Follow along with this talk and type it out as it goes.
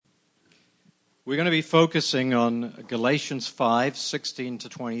We're going to be focusing on Galatians 5:16 to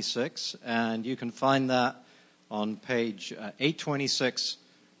 26, and you can find that on page 826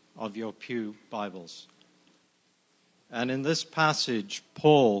 of your Pew Bibles. And in this passage,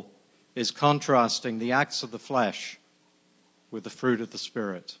 Paul is contrasting the acts of the flesh with the fruit of the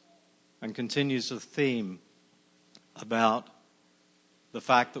Spirit, and continues the theme about the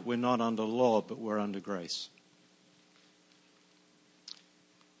fact that we're not under law, but we're under grace.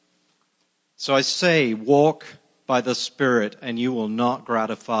 So I say, walk by the Spirit, and you will not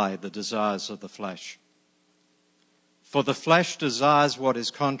gratify the desires of the flesh. For the flesh desires what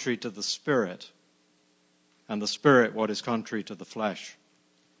is contrary to the Spirit, and the Spirit what is contrary to the flesh.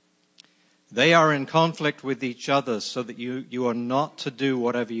 They are in conflict with each other, so that you are not to do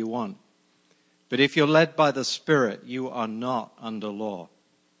whatever you want. But if you're led by the Spirit, you are not under law.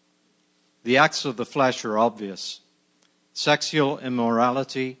 The acts of the flesh are obvious: sexual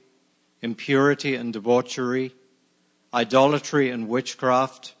immorality, impurity and debauchery, idolatry and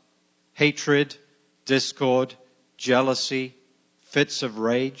witchcraft, hatred, discord, jealousy, fits of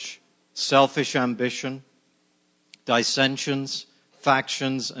rage, selfish ambition, dissensions,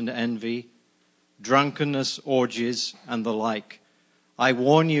 factions and envy, drunkenness, orgies, and the like. I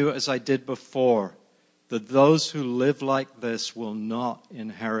warn you, as I did before, that those who live like this will not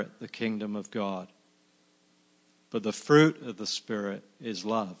inherit the kingdom of God. But the fruit of the Spirit is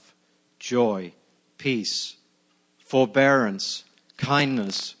love, joy, peace, forbearance,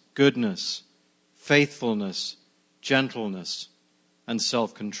 kindness, goodness, faithfulness, gentleness, and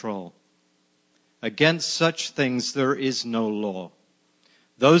self-control. Against such things there is no law.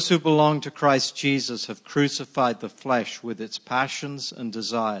 Those who belong to Christ Jesus have crucified the flesh with its passions and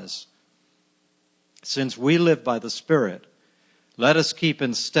desires. Since we live by the Spirit, let us keep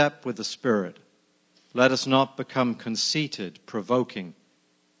in step with the Spirit. Let us not become conceited, provoking,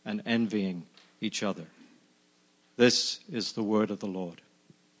 and envying each other. This is the word of the Lord.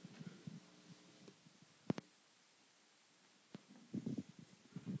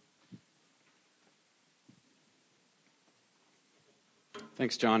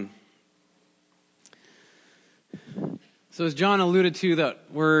 Thanks, John. So as John alluded to, that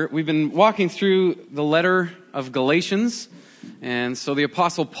we've been walking through the letter of Galatians, and so the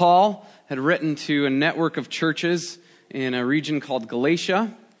Apostle Paul had written to a network of churches in a region called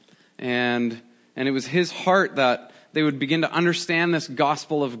Galatia, and it was his heart that they would begin to understand this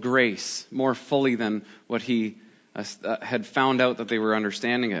gospel of grace more fully than what he had found out that they were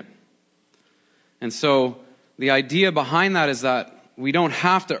understanding it. And so the idea behind that is that we don't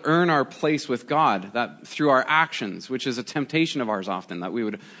have to earn our place with God, that through our actions, which is a temptation of ours often, that we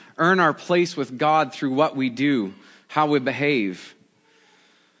would earn our place with God through what we do, how we behave.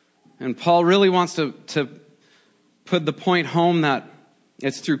 And Paul really wants to put the point home that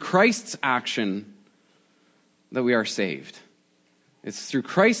it's through Christ's action that we are saved. It's through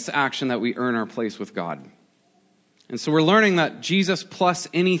Christ's action that we earn our place with God. And so we're learning that Jesus plus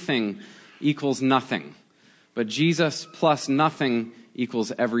anything equals nothing. But Jesus plus nothing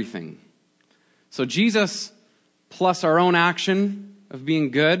equals everything. So Jesus plus our own action of being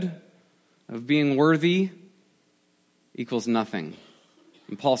good, of being worthy, equals nothing.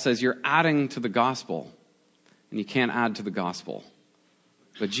 And Paul says you're adding to the gospel, and you can't add to the gospel.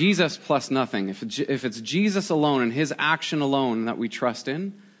 But Jesus plus nothing, if it's Jesus alone and his action alone that we trust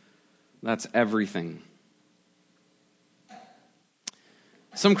in, that's everything.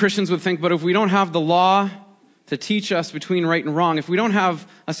 Some Christians would think, but if we don't have the law to teach us between right and wrong, if we don't have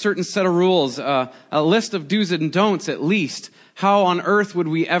a certain set of rules, a list of do's and don'ts at least, how on earth would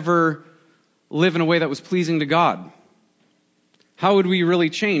we ever live in a way that was pleasing to God? How would we really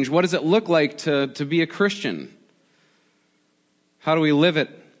change? What does it look like to be a Christian? How do we live it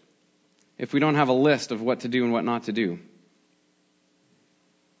if we don't have a list of what to do and what not to do?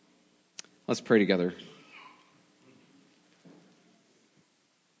 Let's pray together.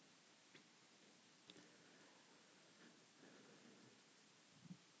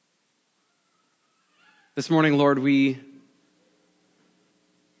 This morning, Lord, we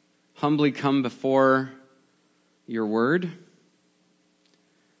humbly come before your word.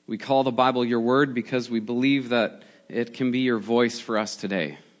 We call the Bible your word because we believe that it can be your voice for us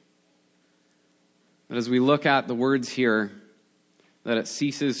today. That as we look at the words here, that it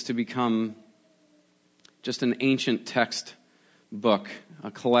ceases to become just an ancient text book,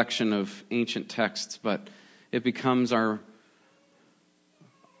 a collection of ancient texts, but it becomes our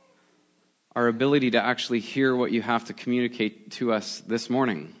ability to actually hear what you have to communicate to us this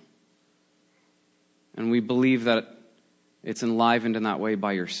morning. And we believe that it's enlivened in that way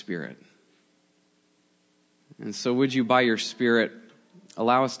by your Spirit. And so would you, by your Spirit,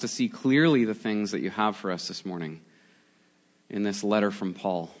 allow us to see clearly the things that you have for us this morning in this letter from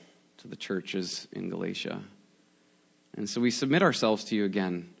Paul to the churches in Galatia. And so we submit ourselves to you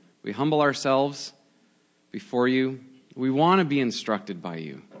again. We humble ourselves before you. We want to be instructed by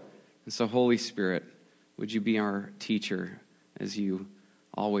you. And so, Holy Spirit, would you be our teacher as you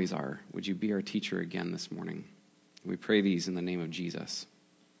always are? Would you be our teacher again this morning? We pray these in the name of Jesus.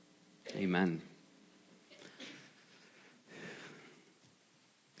 Amen.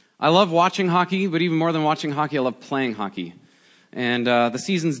 I love watching hockey, but even more than watching hockey, I love playing hockey. And the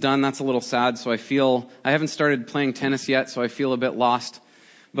season's done. That's a little sad. So I haven't started playing tennis yet, so I feel a bit lost.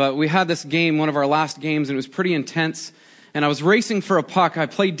 But we had this game, one of our last games, and it was pretty intense. And I was racing for a puck. I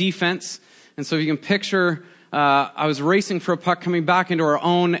played defense. And so if you can picture, I was racing for a puck coming back into our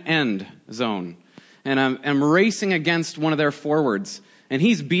own end zone. And I'm racing against one of their forwards. And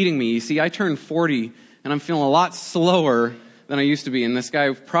he's beating me. You see, I turned 40, and I'm feeling a lot slower than I used to be. And this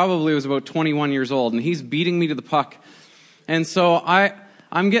guy probably was about 21 years old, and he's beating me to the puck. And so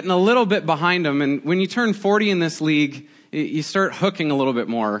I'm getting a little bit behind him. And when you turn 40 in this league, you start hooking a little bit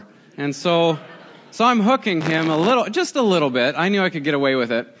more. And so I'm hooking him just a little bit. I knew I could get away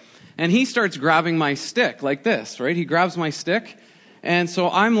with it. And he starts grabbing my stick like this, right? He grabs my stick. And so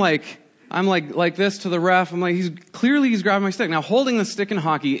I'm like this to the ref. I'm like, he's grabbing my stick. Now, holding the stick in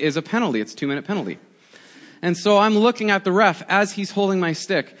hockey is a penalty. It's a 2-minute penalty. And so I'm looking at the ref as he's holding my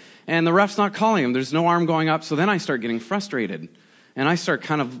stick, and the ref's not calling him. There's no arm going up. So then I start getting frustrated, and I start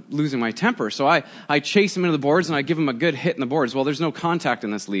kind of losing my temper. So I chase him into the boards, and I give him a good hit in the boards. Well, there's no contact in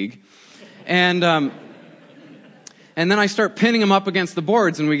this league. And then I start pinning him up against the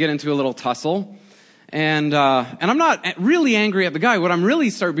boards, and we get into a little tussle. And I'm not really angry at the guy. What I'm really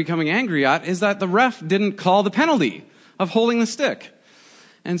start becoming angry at is that the ref didn't call the penalty of holding the stick.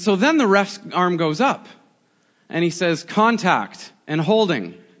 And so then the ref's arm goes up. And he says, contact and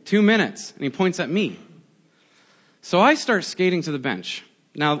holding, 2 minutes. And he points at me. So I start skating to the bench.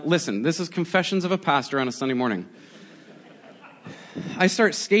 Now, listen, this is confessions of a pastor on a Sunday morning. I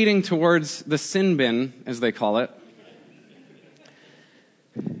start skating towards the sin bin, as they call it.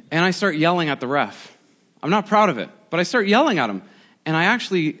 And I start yelling at the ref. I'm not proud of it, but I start yelling at him. And I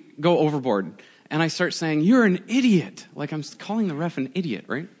actually go overboard. And I start saying, you're an idiot. Like I'm calling the ref an idiot,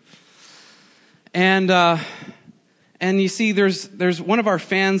 right? And you see, there's one of our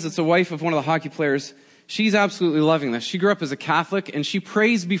fans that's a wife of one of the hockey players. She's absolutely loving this. She grew up as a Catholic, and she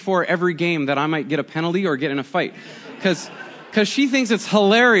prays before every game that I might get a penalty or get in a fight. Because she thinks it's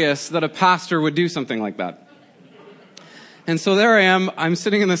hilarious that a pastor would do something like that. And so there I am. I'm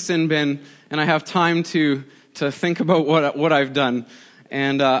sitting in the sin bin, and I have time to think about what I've done.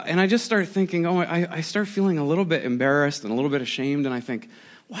 And I just start thinking, I start feeling a little bit embarrassed and a little bit ashamed, and I think,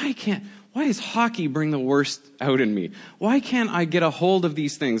 why does hockey bring the worst out in me? Why can't I get a hold of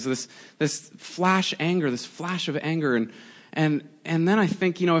these things, this flash of anger? And then I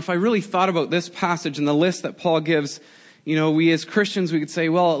think, if I really thought about this passage and the list that Paul gives, we as Christians, we could say,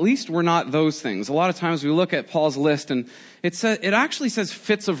 well, at least we're not those things. A lot of times we look at Paul's list and it actually says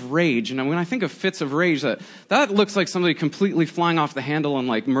fits of rage. And when I think of fits of rage, that looks like somebody completely flying off the handle and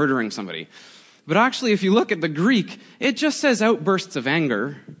like murdering somebody. But actually, if you look at the Greek, it just says outbursts of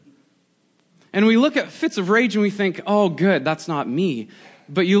anger. And we look at fits of rage and we think, oh, good, that's not me.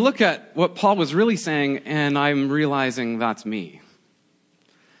 But you look at what Paul was really saying, and I'm realizing that's me.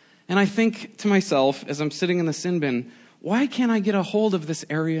 And I think to myself, as I'm sitting in the sin bin, why can't I get a hold of this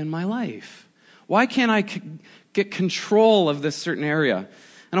area in my life? Why can't I get control of this certain area?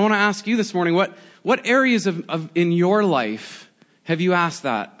 And I want to ask you this morning, what areas in your life have you asked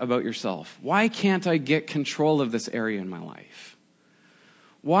that about yourself? Why can't I get control of this area in my life?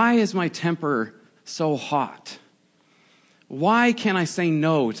 Why is my temper so hot? Why can't I say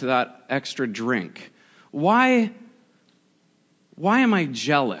no to that extra drink? Why am I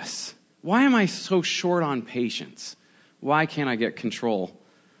jealous? Why am I so short on patience? Why can't I get control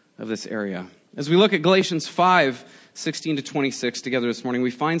of this area? As we look at Galatians 5:16-26 together this morning,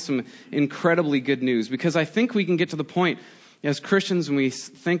 we find some incredibly good news, because I think we can get to the point as Christians when we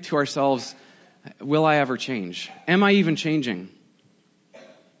think to ourselves, will I ever change? Am I even changing?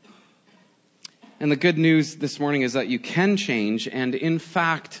 And the good news this morning is that you can change, and in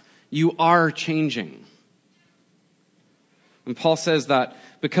fact, you are changing. And Paul says that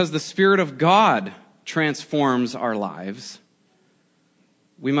because the Spirit of God transforms our lives,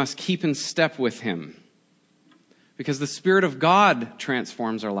 we must keep in step with Him. Because the Spirit of God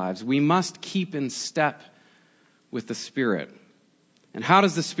transforms our lives, we must keep in step with the Spirit. And how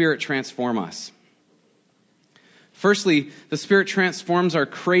does the Spirit transform us? Firstly, the Spirit transforms our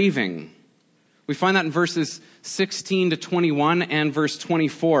craving. We find that in verses 16 to 21 and verse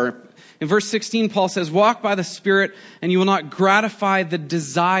 24. In verse 16, Paul says, walk by the Spirit, and you will not gratify the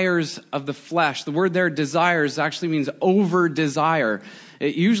desires of the flesh. The word there, desires, actually means over-desire.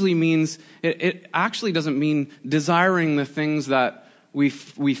 It usually means, it actually doesn't mean desiring the things that we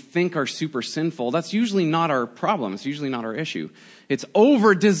think are super sinful. That's usually not our problem. It's usually not our issue. It's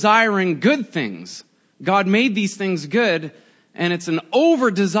over-desiring good things. God made these things good, and it's an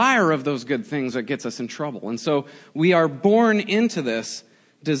over-desire of those good things that gets us in trouble. And so we are born into this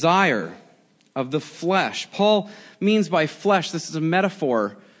desire of the flesh. Paul means by flesh, this is a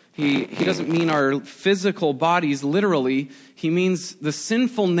metaphor. He doesn't mean our physical bodies literally. He means the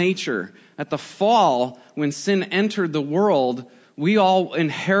sinful nature. At the fall, when sin entered the world, we all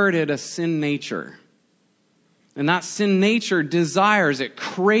inherited a sin nature. And that sin nature desires, it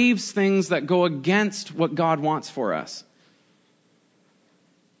craves things that go against what God wants for us.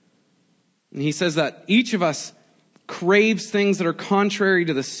 And he says that each of us craves things that are contrary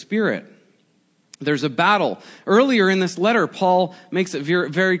to the Spirit. There's a battle. Earlier in this letter, Paul makes it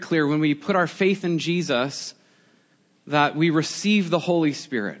very clear when we put our faith in Jesus that we receive the Holy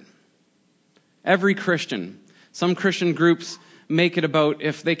Spirit. Every Christian. Some Christian groups make it about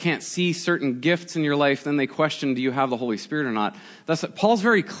if they can't see certain gifts in your life, then they question, do you have the Holy Spirit or not? Paul's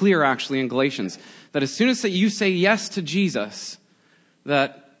very clear, actually, in Galatians, that as soon as you say yes to Jesus,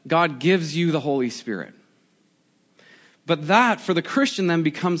 that God gives you the Holy Spirit. But that, for the Christian, then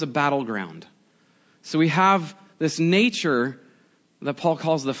becomes a battleground. So we have this nature that Paul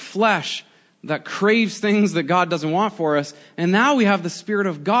calls the flesh that craves things that God doesn't want for us. And now we have the Spirit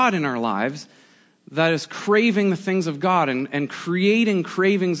of God in our lives that is craving the things of God and creating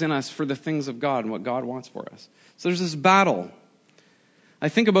cravings in us for the things of God and what God wants for us. So there's this battle. I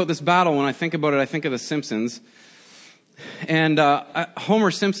think about this battle. When I think about it, I think of The Simpsons. And Homer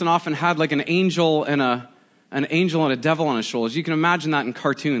Simpson often had like an angel and a devil on his shoulders. You can imagine that in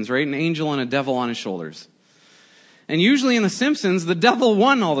cartoons, right? An angel and a devil on his shoulders. And usually in The Simpsons, the devil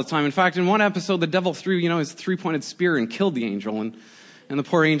won all the time. In fact, in one episode, the devil threw, his three-pointed spear and killed the angel, and the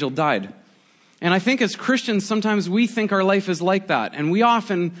poor angel died. And I think as Christians, sometimes we think our life is like that. And we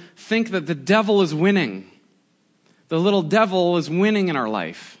often think that the devil is winning. The little devil is winning in our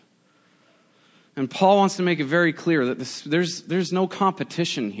life. And Paul wants to make it very clear that there's no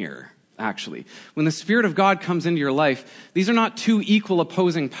competition here, actually. When the Spirit of God comes into your life, these are not two equal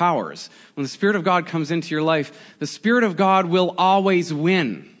opposing powers. When the Spirit of God comes into your life, the Spirit of God will always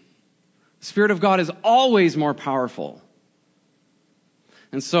win. The Spirit of God is always more powerful.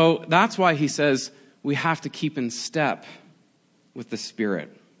 And so that's why he says we have to keep in step with the Spirit.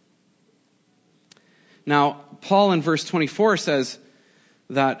 Now, Paul in verse 24 says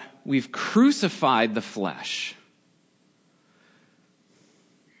that we've crucified the flesh.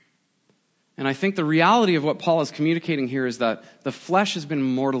 And I think the reality of what Paul is communicating here is that the flesh has been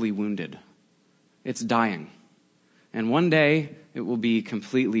mortally wounded. It's dying. And one day it will be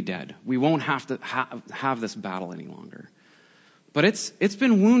completely dead. We won't have to have this battle any longer. But it's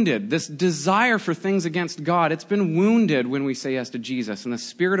been wounded. This desire for things against God, it's been wounded when we say yes to Jesus. And the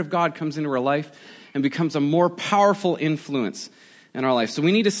Spirit of God comes into our life and becomes a more powerful influence in our life. So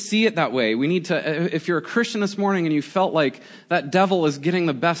we need to see it that way. We need to, if you're a Christian this morning and you felt like that devil is getting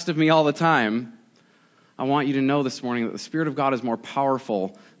the best of me all the time, I want you to know this morning that the Spirit of God is more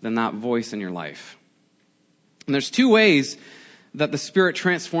powerful than that voice in your life. And there's two ways that the Spirit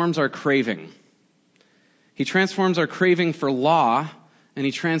transforms our craving. He transforms our craving for law, and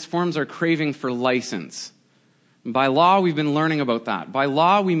he transforms our craving for license. And by law, we've been learning about that. By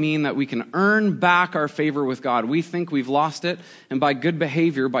law, we mean that we can earn back our favor with God. We think we've lost it, and by good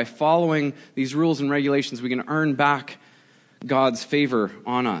behavior, by following these rules and regulations, we can earn back God's favor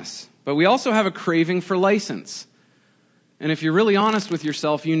on us. But we also have a craving for license. And if you're really honest with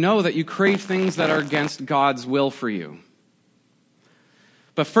yourself, you know that you crave things that are against God's will for you.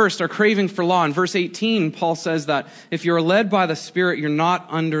 But first, our craving for law. In verse 18, Paul says that if you're led by the Spirit, you're not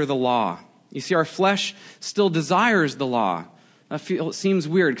under the law. You see, our flesh still desires the law. It seems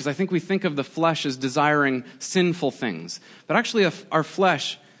weird because I think we think of the flesh as desiring sinful things. But actually, our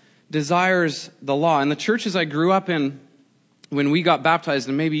flesh desires the law. In the churches I grew up in, when we got baptized,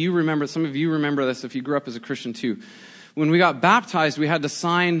 and maybe you remember, some of you remember this if you grew up as a Christian too. When we got baptized, we had to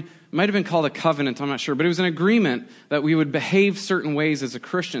sign, it might have been called a covenant, I'm not sure, but it was an agreement that we would behave certain ways as a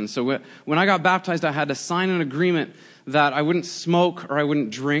Christian. So when I got baptized, I had to sign an agreement that I wouldn't smoke or I wouldn't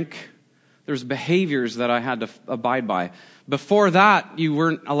drink. There's behaviors that I had to abide by. Before that, you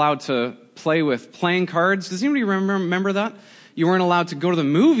weren't allowed to play with playing cards. Does anybody remember that? You weren't allowed to go to the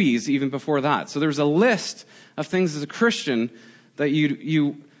movies even before that. So there's a list of things as a Christian that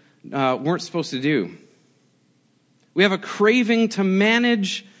you weren't supposed to do. We have a craving to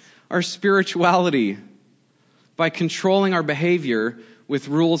manage our spirituality by controlling our behavior with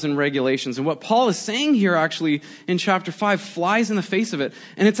rules and regulations. And what Paul is saying here actually in chapter 5 flies in the face of it.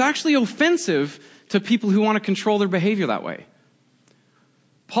 And it's actually offensive to people who want to control their behavior that way.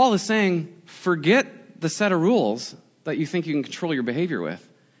 Paul is saying, forget the set of rules that you think you can control your behavior with.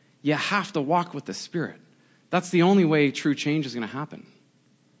 You have to walk with the Spirit. That's the only way true change is going to happen.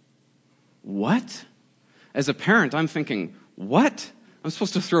 What? As a parent, I'm thinking, what? I'm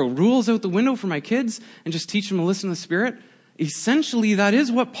supposed to throw rules out the window for my kids and just teach them to listen to the Spirit? Essentially, that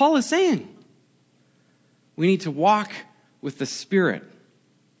is what Paul is saying. We need to walk with the Spirit.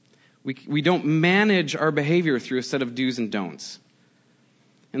 We don't manage our behavior through a set of do's and don'ts.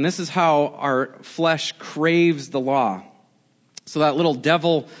 And this is how our flesh craves the law. So that little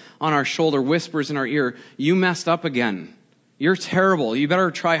devil on our shoulder whispers in our ear, you messed up again. You're terrible. You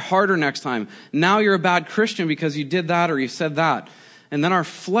better try harder next time. Now you're a bad Christian because you did that or you said that. And then our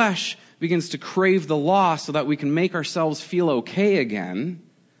flesh begins to crave the law so that we can make ourselves feel okay again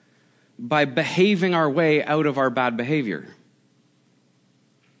by behaving our way out of our bad behavior.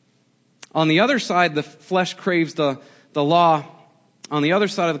 On the other side, the flesh craves the law. On the other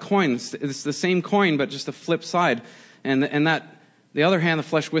side of the coin, it's the same coin, but just the flip side. And that, the other hand, the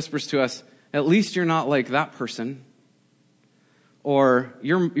flesh whispers to us, at least you're not like that person. Or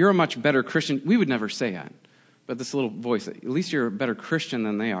you're a much better Christian. We would never say that. But this little voice, at least you're a better Christian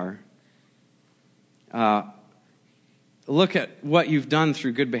than they are. Look at what you've done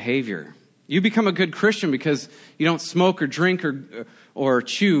through good behavior. You become a good Christian because you don't smoke or drink or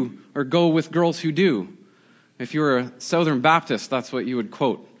chew or go with girls who do. If you were a Southern Baptist, that's what you would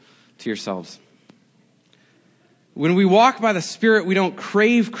quote to yourselves. When we walk by the Spirit, we don't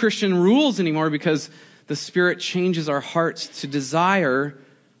crave Christian rules anymore because the Spirit changes our hearts to desire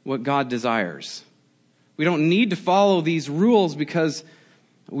what God desires. We don't need to follow these rules because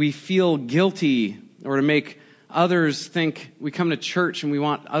we feel guilty or to make others think. We come to church and we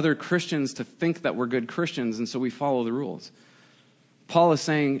want other Christians to think that we're good Christians, and so we follow the rules. Paul is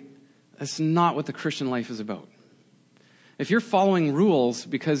saying that's not what the Christian life is about. If you're following rules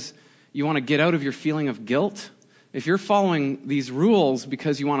because you want to get out of your feeling of guilt, if you're following these rules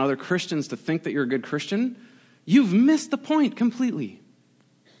because you want other Christians to think that you're a good Christian, you've missed the point completely.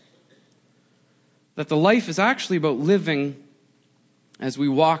 That the life is actually about living as we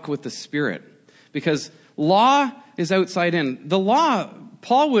walk with the Spirit. Because law is outside in. The law,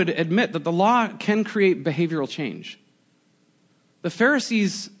 Paul would admit that the law can create behavioral change. The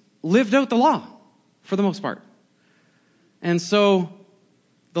Pharisees lived out the law for the most part. And so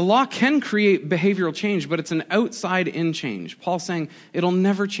the law can create behavioral change, but it's an outside-in change. Paul's saying it'll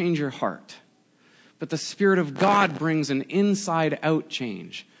never change your heart. But the Spirit of God brings an inside-out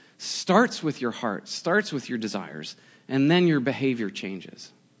change. Starts with your heart, starts with your desires, and then your behavior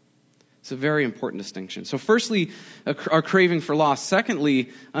changes. It's a very important distinction. So firstly, our craving for law. Secondly,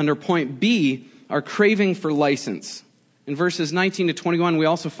 under point B, our craving for license. In verses 19 to 21, we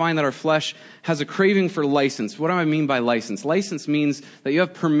also find that our flesh has a craving for license. What do I mean by license? License means that you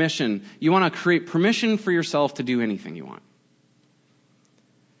have permission. You want to create permission for yourself to do anything you want.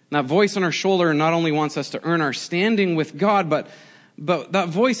 And that voice on our shoulder not only wants us to earn our standing with God, but that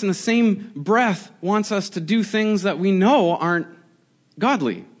voice in the same breath wants us to do things that we know aren't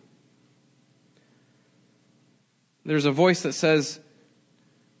godly. There's a voice that says,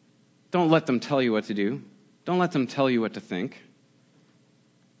 don't let them tell you what to do. Don't let them tell you what to think.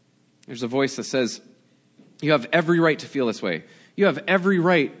 There's a voice that says, you have every right to feel this way. You have every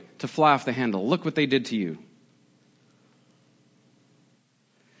right to fly off the handle. Look what they did to you.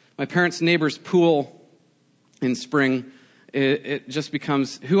 My parents' neighbor's pool in spring, it just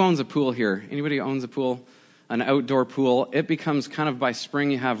becomes, who owns a pool here? Anybody owns a pool? An outdoor pool. It becomes kind of by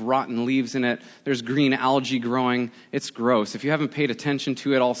spring, you have rotten leaves in it. There's green algae growing. It's gross. If you haven't paid attention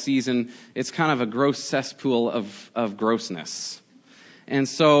to it all season, it's kind of a gross cesspool of grossness. And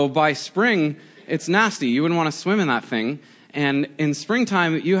so by spring, it's nasty. You wouldn't want to swim in that thing. And in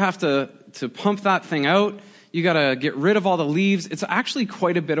springtime, you have to pump that thing out. You got to get rid of all the leaves. It's actually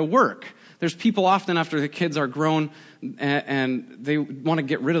quite a bit of work. There's people often after the kids are grown and they want to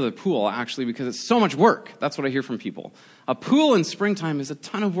get rid of the pool, actually, because it's so much work. That's what I hear from people. A pool in springtime is a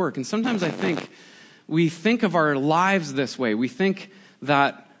ton of work. And sometimes I think we think of our lives this way. We think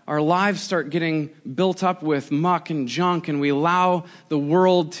that our lives start getting built up with muck and junk, and we allow the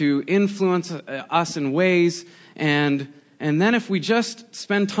world to influence us in ways. And then if we just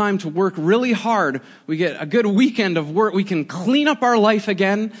spend time to work really hard, we get a good weekend of work. We can clean up our life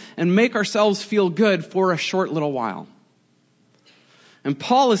again and make ourselves feel good for a short little while. And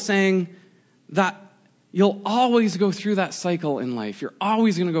Paul is saying that you'll always go through that cycle in life. You're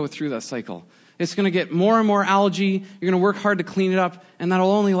always going to go through that cycle. It's going to get more and more algae. You're going to work hard to clean it up, and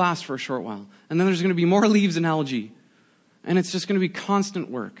that'll only last for a short while. And then there's going to be more leaves and algae. And it's just going to be constant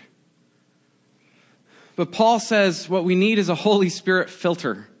work. But Paul says what we need is a Holy Spirit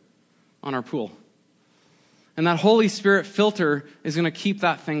filter on our pool. And that Holy Spirit filter is going to keep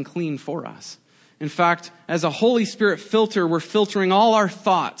that thing clean for us. In fact, as a Holy Spirit filter, we're filtering all our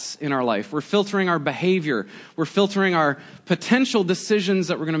thoughts in our life. We're filtering our behavior. We're filtering our potential decisions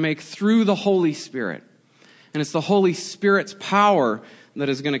that we're going to make through the Holy Spirit. And it's the Holy Spirit's power that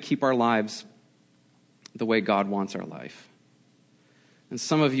is going to keep our lives the way God wants our life. And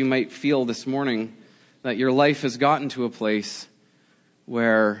some of you might feel this morning that your life has gotten to a place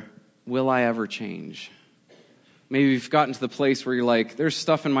where, will I ever change? Maybe you've gotten to the place where you're like, there's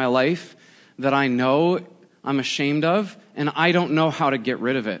stuff in my life that I know I'm ashamed of, and I don't know how to get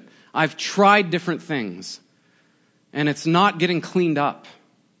rid of it. I've tried different things, and it's not getting cleaned up.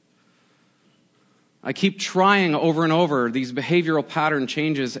 I keep trying over and over these behavioral pattern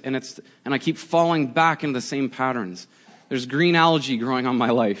changes, and I keep falling back into the same patterns. There's green algae growing on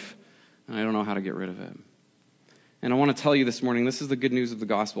my life, and I don't know how to get rid of it. And I want to tell you this morning, this is the good news of the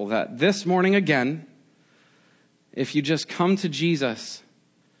gospel, that this morning again, if you just come to Jesus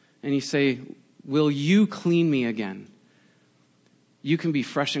and you say, will you clean me again? You can be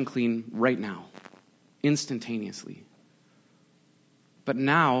fresh and clean right now, instantaneously. But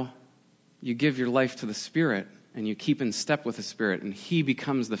now, you give your life to the Spirit and you keep in step with the Spirit, and He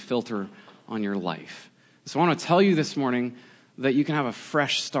becomes the filter on your life. So I want to tell you this morning that you can have a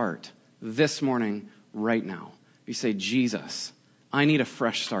fresh start this morning, right now. You say, Jesus, I need a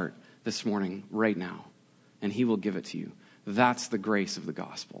fresh start this morning, right now. And He will give it to you. That's the grace of the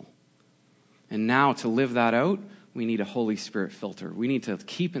gospel. And now to live that out, we need a Holy Spirit filter. We need to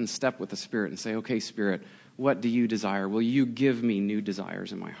keep in step with the Spirit and say, okay, Spirit, what do you desire? Will you give me new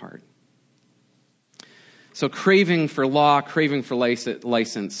desires in my heart? So craving for law, craving for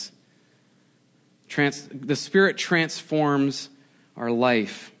license. The Spirit transforms our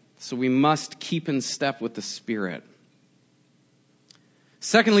life. So we must keep in step with the Spirit.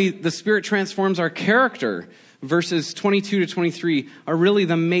 Secondly, the Spirit transforms our character. Verses 22 to 23 are really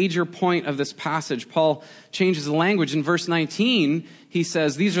the major point of this passage. Paul changes the language. In verse 19, he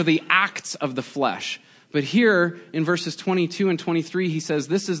says, these are the acts of the flesh. But here, in verses 22 and 23, he says,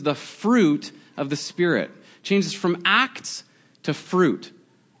 this is the fruit of the Spirit. Changes from acts to fruit.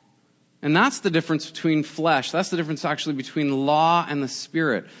 And that's the difference between flesh. That's the difference actually between law and the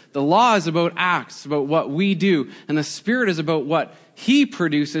Spirit. The law is about acts, about what we do. And the Spirit is about what He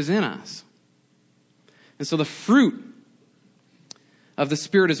produces in us. And so the fruit of the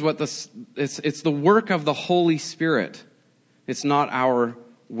Spirit is it's the work of the Holy Spirit. It's not our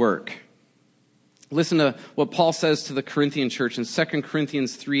work. Listen to what Paul says to the Corinthian church in 2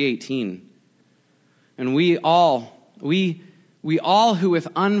 Corinthians 3:18. And we all who with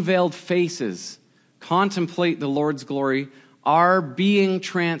unveiled faces contemplate the Lord's glory are being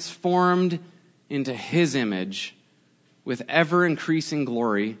transformed into His image with ever-increasing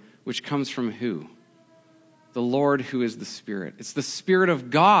glory, which comes from who? The Lord who is the Spirit. It's the Spirit of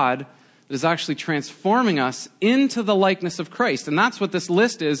God that is actually transforming us into the likeness of Christ. And that's what this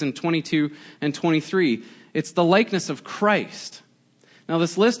list is in 22 and 23. It's the likeness of Christ. Now,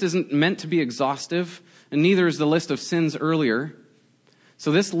 this list isn't meant to be exhaustive, and neither is the list of sins earlier.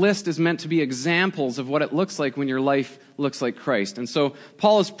 So this list is meant to be examples of what it looks like when your life looks like Christ. And so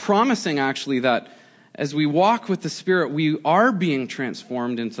Paul is promising actually that as we walk with the Spirit, we are being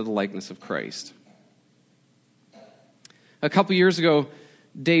transformed into the likeness of Christ. A couple years ago,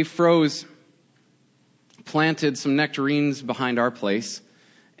 Dave Froese planted some nectarines behind our place.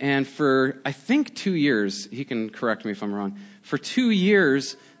 And for, I think, 2 years, he can correct me if I'm wrong, for 2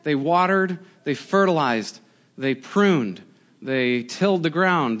 years, they watered, they fertilized, they pruned, they tilled the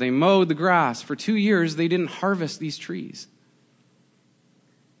ground, they mowed the grass. For 2 years, they didn't harvest these trees.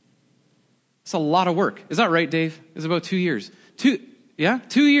 It's a lot of work. Is that right, Dave? It's about 2 years. 2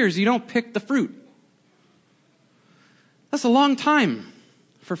 years, you don't pick the fruit. That's a long time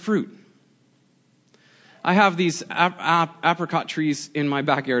for fruit. I have these apricot trees in my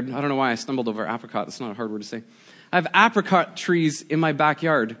backyard. I don't know why I stumbled over apricot. That's not a hard word to say. I have apricot trees in my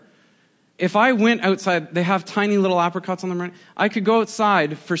backyard. If I went outside, they have tiny little apricots on them. I could go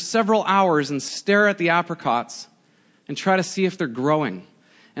outside for several hours and stare at the apricots and try to see if they're growing.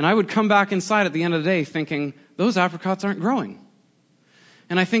 And I would come back inside at the end of the day thinking, those apricots aren't growing.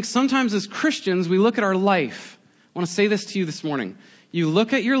 And I think sometimes as Christians, we look at our life. I want to say this to you this morning. You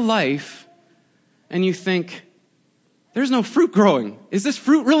look at your life and you think, There's no fruit growing. Is this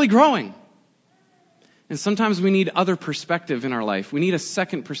fruit really growing? And sometimes we need other perspective in our life. We need a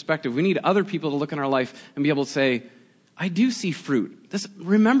second perspective. We need other people to look in our life and be able to say, I do see fruit.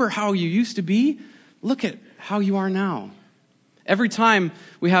 Remember how you used to be? Look at how you are now. Every time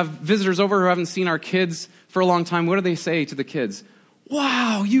we have visitors over who haven't seen our kids for a long time, what do they say to the kids?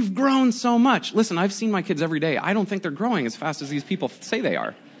 Wow, you've grown so much. Listen, I've seen my kids every day. I don't think they're growing as fast as these people say they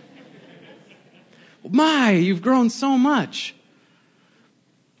are. My, you've grown so much.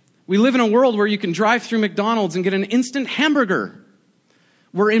 We live in a world where you can drive through McDonald's and get an instant hamburger.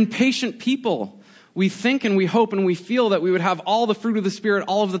 We're impatient people. We think and we hope and we feel that we would have all the fruit of the Spirit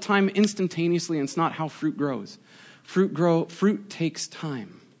all of the time instantaneously, and it's not how fruit grows. Fruit takes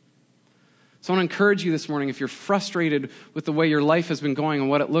time. So I want to encourage you this morning, if you're frustrated with the way your life has been going and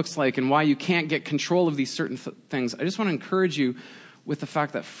what it looks like and why you can't get control of these certain things, I just want to encourage you with the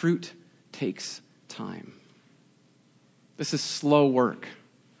fact that fruit takes time. This is slow work.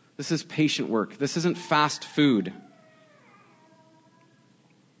 This is patient work. This isn't fast food.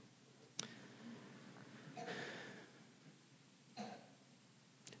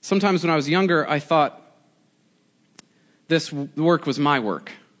 Sometimes when I was younger, I thought this work was my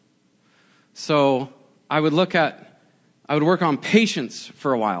work. So I would work on patience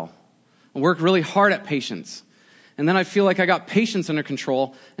for a while. I work really hard at patience. And then I'd feel like I got patience under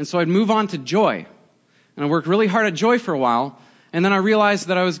control, and so I'd move on to joy. And I worked really hard at joy for a while, and then I realized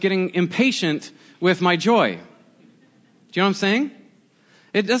that I was getting impatient with my joy. Do you know what I'm saying?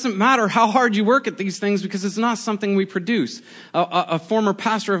 It doesn't matter how hard you work at these things because it's not something we produce. A former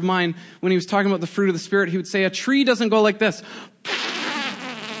pastor of mine, when he was talking about the fruit of the Spirit, he would say, a tree doesn't go like this.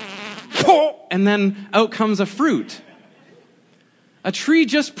 And then out comes a fruit. A tree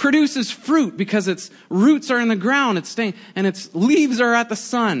just produces fruit because its roots are in the ground, it's staying, and its leaves are at the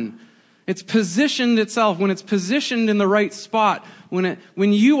sun. It's positioned itself. When it's positioned in the right spot, when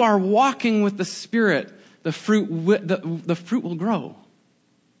you are walking with the Spirit, the fruit will grow.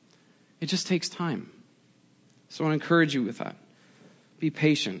 It just takes time. So I want to encourage you with that. Be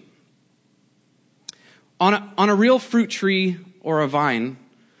patient. On a real fruit tree or a vine,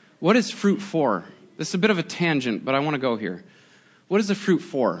 what is fruit for? This is a bit of a tangent, but I want to go here. What is the fruit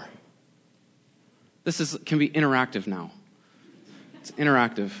for? This can be interactive now. It's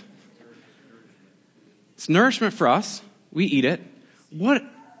interactive. It's nourishment for us. We eat it. What?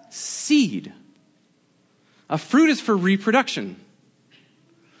 Seed. A fruit is for reproduction.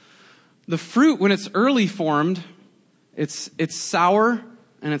 The fruit, when it's early formed, it's sour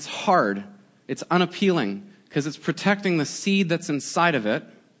and it's hard. It's unappealing because it's protecting the seed that's inside of it,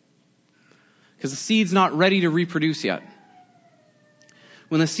 because the seed's not ready to reproduce yet.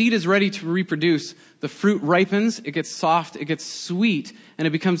 When the seed is ready to reproduce, the fruit ripens, it gets soft, it gets sweet, and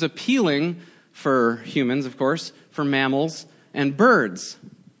it becomes appealing for humans, of course, for mammals and birds.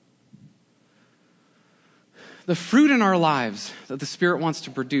 The fruit in our lives that the Spirit wants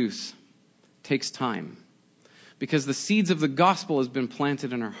to produce takes time, because the seeds of the gospel has been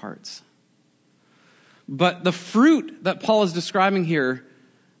planted in our hearts. But the fruit that Paul is describing here,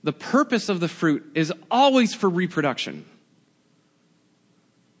 the purpose of the fruit is always for reproduction.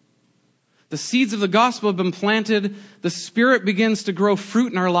 The seeds of the gospel have been planted. The Spirit begins to grow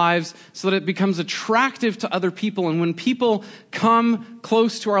fruit in our lives so that it becomes attractive to other people. And when people come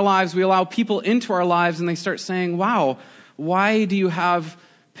close to our lives, we allow people into our lives and they start saying, wow, why do you have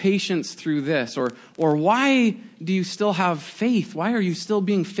patience through this? Or why do you still have faith? Why are you still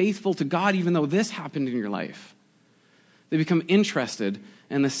being faithful to God even though this happened in your life? They become interested,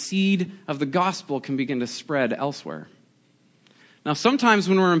 and the seed of the gospel can begin to spread elsewhere. Now, sometimes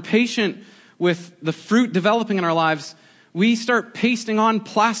when we're impatient with the fruit developing in our lives, we start pasting on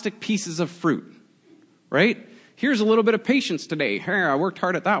plastic pieces of fruit, right? Here's a little bit of patience today. Here, I worked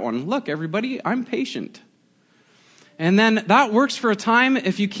hard at that one. Look, everybody, I'm patient. And then that works for a time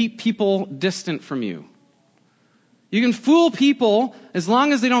if you keep people distant from you. You can fool people as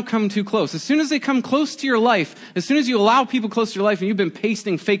long as they don't come too close. As soon as they come close to your life, as soon as you allow people close to your life and you've been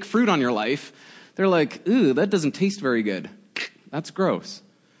pasting fake fruit on your life, they're like, ooh, that doesn't taste very good. That's gross.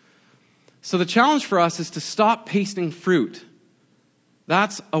 So the challenge for us is to stop pasting fruit.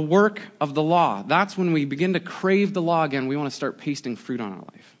 That's a work of the law. That's when we begin to crave the law again. We want to start pasting fruit on our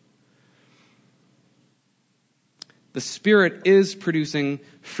life. The Spirit is producing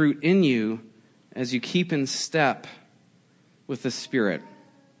fruit in you as you keep in step with the Spirit.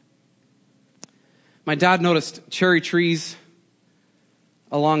 My dad noticed cherry trees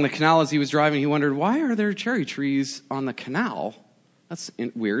along the canal as he was driving. He wondered, why are there cherry trees on the canal? That's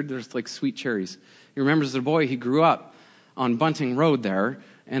weird. There's like sweet cherries. He remembers as a boy, he grew up on Bunting Road there,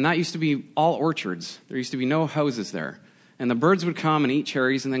 And that used to be all orchards. There used to be no houses there. And the birds would come and eat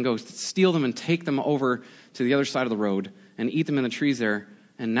cherries and then go steal them and take them over to the other side of the road and eat them in the trees there.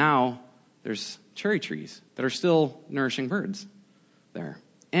 And now there's cherry trees that are still nourishing birds there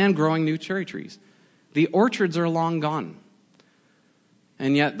and growing new cherry trees. The orchards are long gone.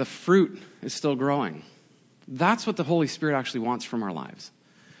 And yet the fruit is still growing. That's what the Holy Spirit actually wants from our lives.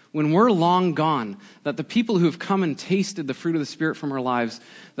 When we're long gone, that the people who have come and tasted the fruit of the Spirit from our lives,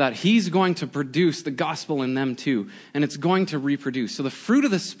 that He's going to produce the gospel in them too, and it's going to reproduce. So the fruit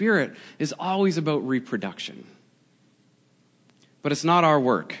of the Spirit is always about reproduction. But it's not our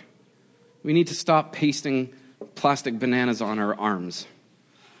work. We need to stop pasting plastic bananas on our arms.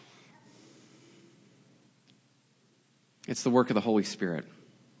 It's the work of the Holy Spirit.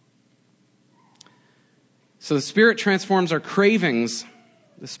 So the Spirit transforms our cravings.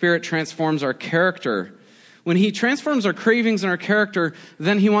 The Spirit transforms our character. When He transforms our cravings and our character,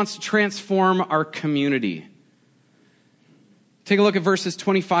 then He wants to transform our community. Take a look at verses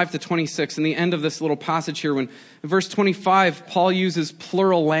 25 to 26 in the end of this little passage here. When in verse 25, Paul uses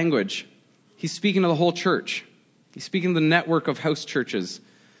plural language. He's speaking to the whole church. He's speaking to the network of house churches.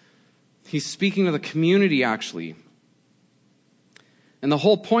 He's speaking to the community, actually. And the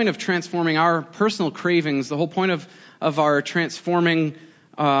whole point of transforming our personal cravings, the whole point of our transforming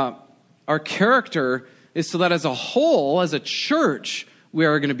our character is so that as a whole, as a church, we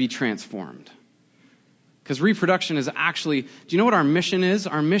are going to be transformed. Because reproduction is actually, do you know what our mission is?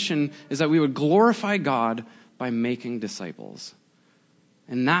 Our mission is that we would glorify God by making disciples.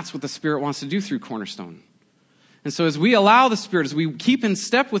 And that's what the Spirit wants to do through Cornerstone. And so as we allow the Spirit, as we keep in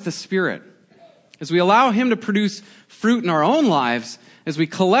step with the Spirit, as we allow Him to produce fruit in our own lives, as we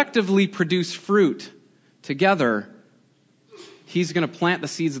collectively produce fruit together, He's going to plant the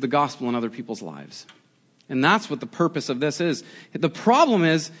seeds of the gospel in other people's lives. And that's what the purpose of this is. The problem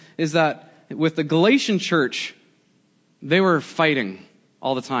is that with the Galatian church, they were fighting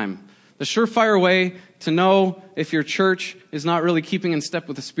all the time. The surefire way to know if your church is not really keeping in step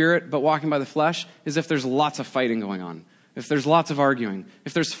with the Spirit but walking by the flesh is if there's lots of fighting going on, if there's lots of arguing,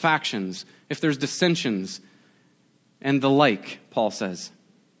 if there's factions, if there's dissensions, and the like, Paul says.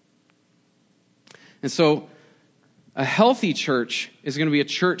 And so a healthy church is going to be a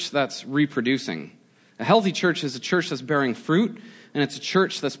church that's reproducing. A healthy church is a church that's bearing fruit, and it's a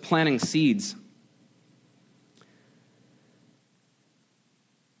church that's planting seeds.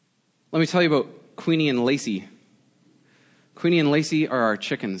 Let me tell you about Queenie and Lacey. Queenie and Lacey are our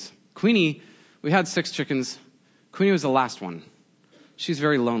chickens. Queenie, we had 6 chickens. Queenie was the last one. She's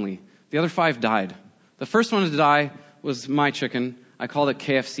very lonely. The other 5 died. The first one to die was my chicken. I called it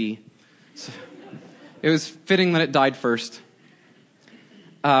KFC. So it was fitting that it died first.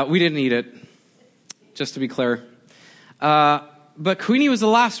 We didn't eat it, just to be clear. But Queenie was the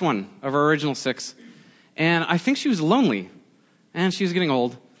last one of our original 6. And I think she was lonely. And she was getting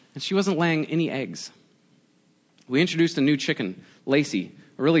old. And she wasn't laying any eggs. We introduced a new chicken, Lacey,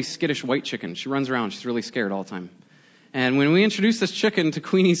 a really skittish white chicken. She runs around. She's really scared all the time. And when we introduced this chicken to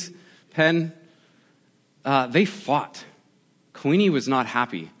Queenie's pen, they fought. Queenie was not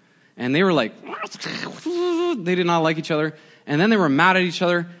happy. And they were like, they did not like each other. And then they were mad at each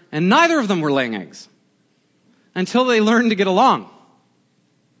other. And neither of them were laying eggs until they learned to get along.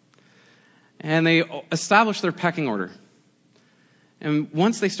 And they established their pecking order. And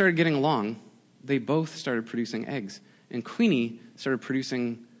once they started getting along, they both started producing eggs. And Queenie started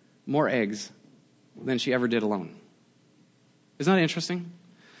producing more eggs than she ever did alone. Isn't that interesting?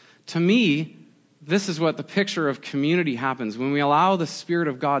 To me, this is what the picture of community happens when we allow the Spirit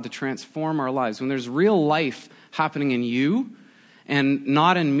of God to transform our lives. When there's real life happening in you and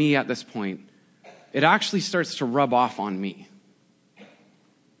not in me at this point, it actually starts to rub off on me.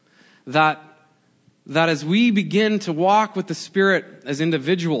 That as we begin to walk with the Spirit as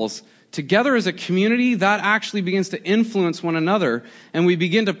individuals, together as a community, that actually begins to influence one another, and we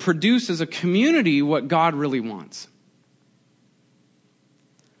begin to produce as a community what God really wants.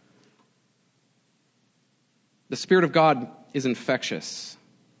 The Spirit of God is infectious.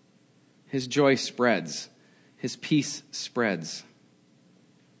 His joy spreads. His peace spreads.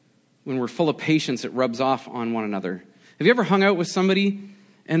 When we're full of patience, it rubs off on one another. Have you ever hung out with somebody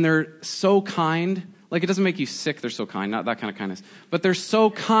and they're so kind? Like, it doesn't make you sick, they're so kind, not that kind of kindness. But they're so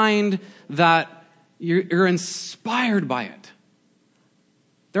kind that you're inspired by it.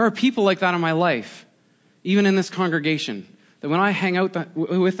 There are people like that in my life, even in this congregation, that when I hang out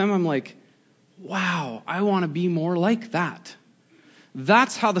with them, I'm like, wow, I want to be more like that.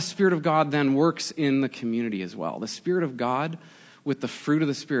 That's how the Spirit of God then works in the community as well. The Spirit of God with the fruit of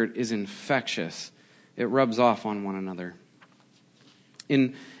the Spirit is infectious. It rubs off on one another.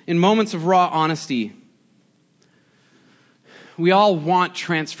 In moments of raw honesty, we all want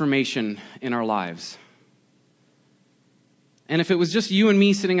transformation in our lives. And if it was just you and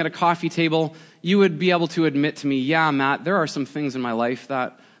me sitting at a coffee table, you would be able to admit to me, yeah, Matt, there are some things in my life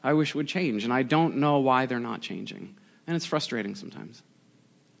that I wish would change, and I don't know why they're not changing. And it's frustrating sometimes.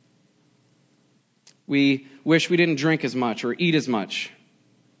 We wish we didn't drink as much or eat as much.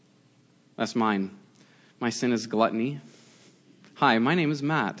 That's mine. My sin is gluttony. Hi, my name is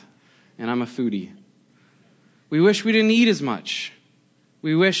Matt, and I'm a foodie. We wish we didn't eat as much.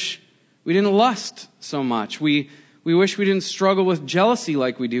 We wish we didn't lust so much. We wish we didn't struggle with jealousy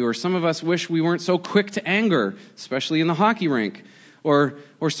like we do, or some of us wish we weren't so quick to anger, especially in the hockey rink, or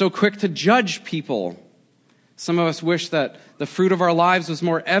so quick to judge people. Some of us wish that the fruit of our lives was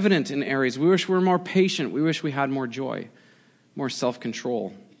more evident in areas. We wish we were more patient. We wish we had more joy, more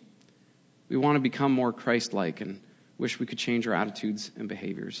self-control. We want to become more Christ-like and wish we could change our attitudes and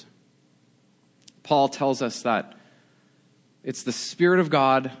behaviors. Paul tells us that it's the Spirit of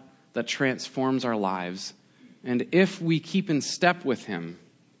God that transforms our lives. And if we keep in step with him,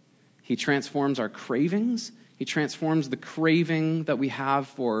 he transforms our cravings. He transforms the craving that we have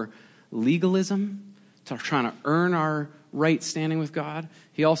for legalism, to trying to earn our right standing with God.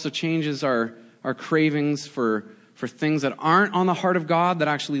 He also changes our cravings for things that aren't on the heart of God, that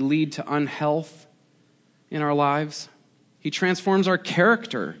actually lead to unhealth in our lives. He transforms our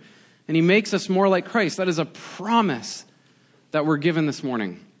character, and he makes us more like Christ. That is a promise that we're given this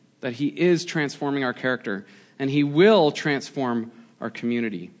morning, that he is transforming our character, and he will transform our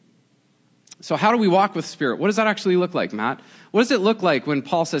community. So how do we walk with Spirit? What does that actually look like, Matt? What does it look like when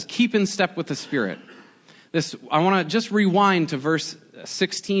Paul says, keep in step with the Spirit? I want to just rewind to verse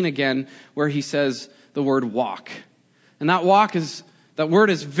 16 again, where he says the word walk. And that word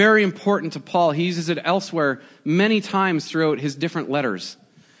is very important to Paul. He uses it elsewhere many times throughout his different letters.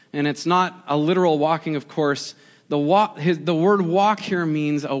 And it's not a literal walking, of course. The word walk here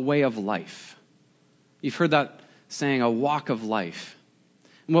means a way of life. You've heard that saying, a walk of life.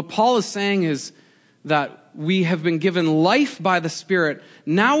 And what Paul is saying is that we have been given life by the Spirit.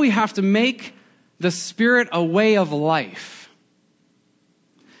 Now we have to make the Spirit a way of life.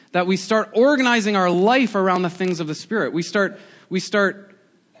 That we start organizing our life around the things of the Spirit. We start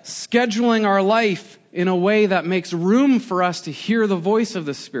scheduling our life in a way that makes room for us to hear the voice of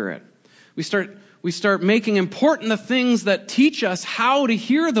the Spirit. We start making important the things that teach us how to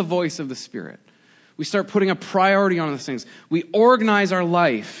hear the voice of the Spirit. We start putting a priority on those things. We organize our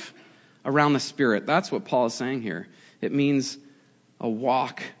life around the Spirit. That's what Paul is saying here. It means a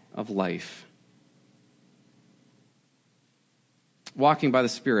walk of life. Walking by the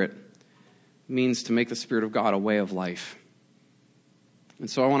Spirit means to make the Spirit of God a way of life. And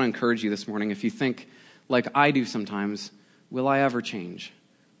so I want to encourage you this morning, if you think, like I do sometimes, will I ever change?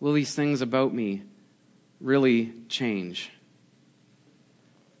 Will these things about me really change?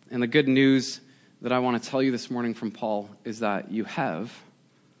 And the good news that I want to tell you this morning from Paul is that you have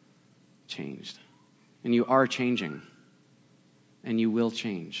changed. And you are changing. And you will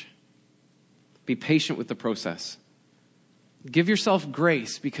change. Be patient with the process. Give yourself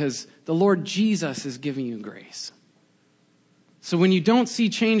grace, because the Lord Jesus is giving you grace. So when you don't see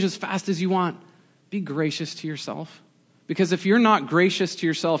change as fast as you want, be gracious to yourself. Because if you're not gracious to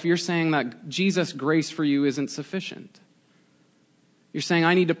yourself, you're saying that Jesus' grace for you isn't sufficient. You're saying,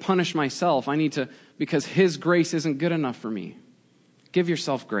 I need to punish myself. Because his grace isn't good enough for me. Give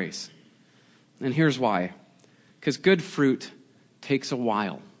yourself grace. And here's why. Because good fruit takes a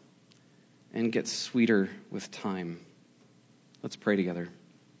while and gets sweeter with time. Let's pray together.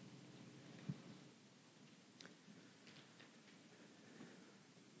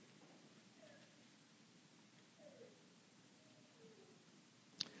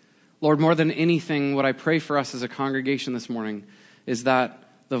 Lord, more than anything, what I pray for us as a congregation this morning is that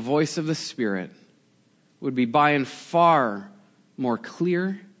the voice of the Spirit would be by and far more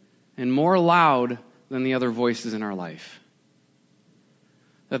clear and more loud than the other voices in our life.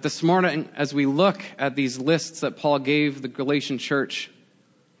 That this morning, as we look at these lists that Paul gave the Galatian church,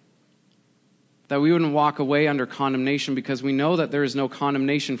 that we wouldn't walk away under condemnation, because we know that there is no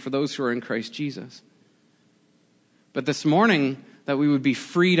condemnation for those who are in Christ Jesus. But this morning, that we would be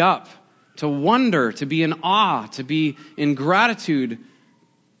freed up to wonder, to be in awe, to be in gratitude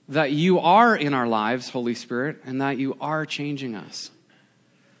that you are in our lives, Holy Spirit, and that you are changing us.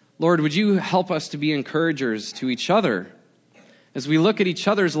 Lord, would you help us to be encouragers to each other as we look at each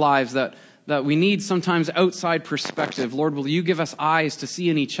other's lives, that we need sometimes outside perspective. Lord, will you give us eyes to see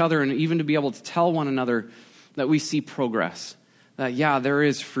in each other, and even to be able to tell one another that we see progress, that, yeah, there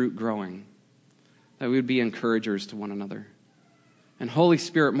is fruit growing, that we would be encouragers to one another. And Holy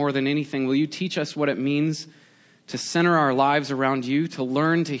Spirit, more than anything, will you teach us what it means to center our lives around you, to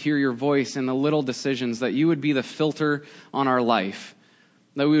learn to hear your voice in the little decisions, that you would be the filter on our life,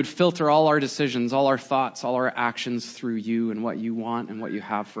 that we would filter all our decisions, all our thoughts, all our actions through you and what you want and what you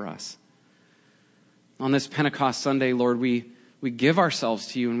have for us. On this Pentecost Sunday, Lord, we give ourselves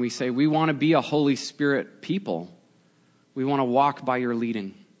to you and we say we want to be a Holy Spirit people. We want to walk by your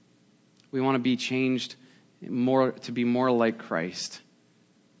leading. We want to be changed to be more like Christ.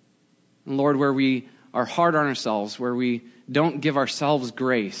 And Lord, where we are hard on ourselves, where we don't give ourselves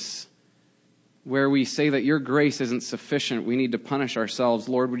grace, where we say that your grace isn't sufficient, we need to punish ourselves,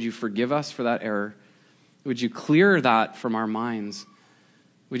 Lord, would you forgive us for that error? Would you clear that from our minds?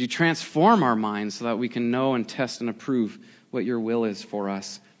 Would you transform our minds so that we can know and test and approve what your will is for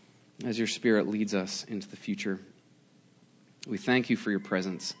us as your Spirit leads us into the future? We thank you for your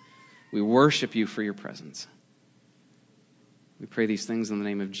presence. We worship you for your presence. We pray these things in the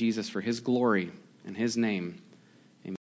name of Jesus for his glory and his name.